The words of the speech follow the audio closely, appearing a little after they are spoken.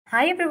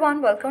Hi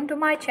everyone, welcome to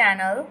my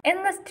channel.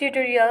 In this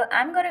tutorial,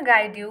 I'm gonna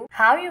guide you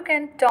how you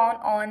can turn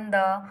on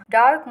the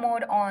dark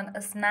mode on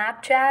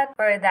Snapchat.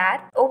 For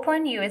that,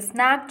 open your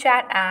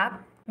Snapchat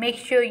app. Make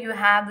sure you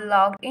have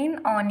logged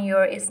in on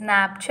your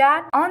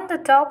Snapchat. On the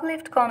top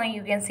left corner,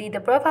 you can see the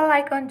profile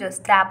icon.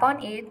 Just tap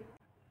on it.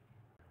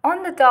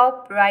 On the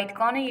top right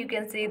corner, you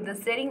can see the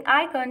setting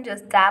icon.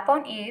 Just tap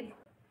on it.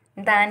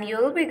 Then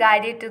you'll be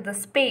guided to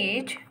this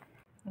page.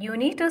 You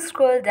need to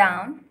scroll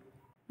down.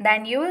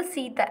 Then you will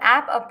see the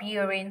app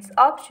appearance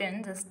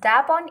option. Just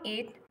tap on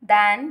it.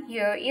 Then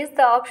here is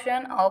the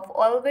option of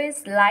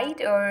always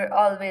light or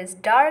always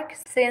dark.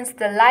 Since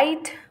the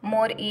light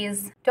mode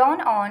is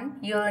turned on,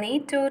 you'll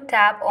need to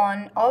tap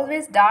on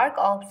always dark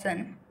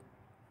option.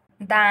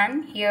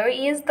 Then here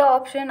is the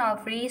option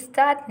of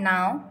restart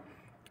now.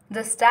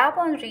 Just tap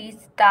on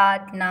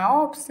restart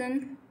now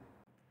option.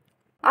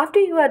 After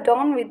you are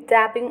done with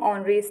tapping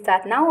on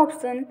restart now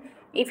option,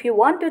 if you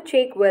want to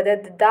check whether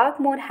the dark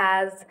mode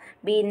has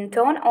been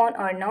turned on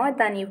or not,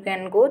 then you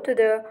can go to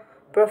the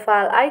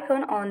profile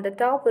icon on the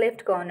top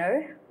left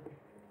corner.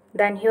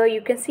 Then here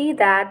you can see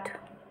that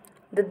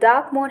the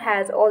dark mode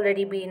has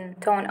already been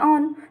turned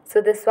on.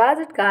 So this was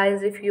it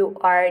guys. If you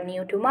are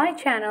new to my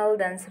channel,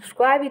 then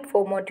subscribe it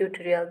for more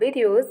tutorial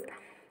videos.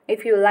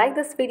 If you like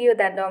this video,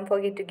 then don't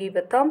forget to give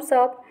a thumbs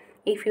up.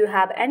 If you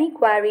have any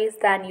queries,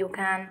 then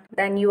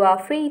you are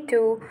free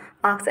to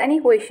ask any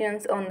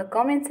questions on the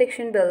comment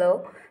section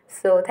below.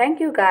 So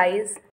thank you guys.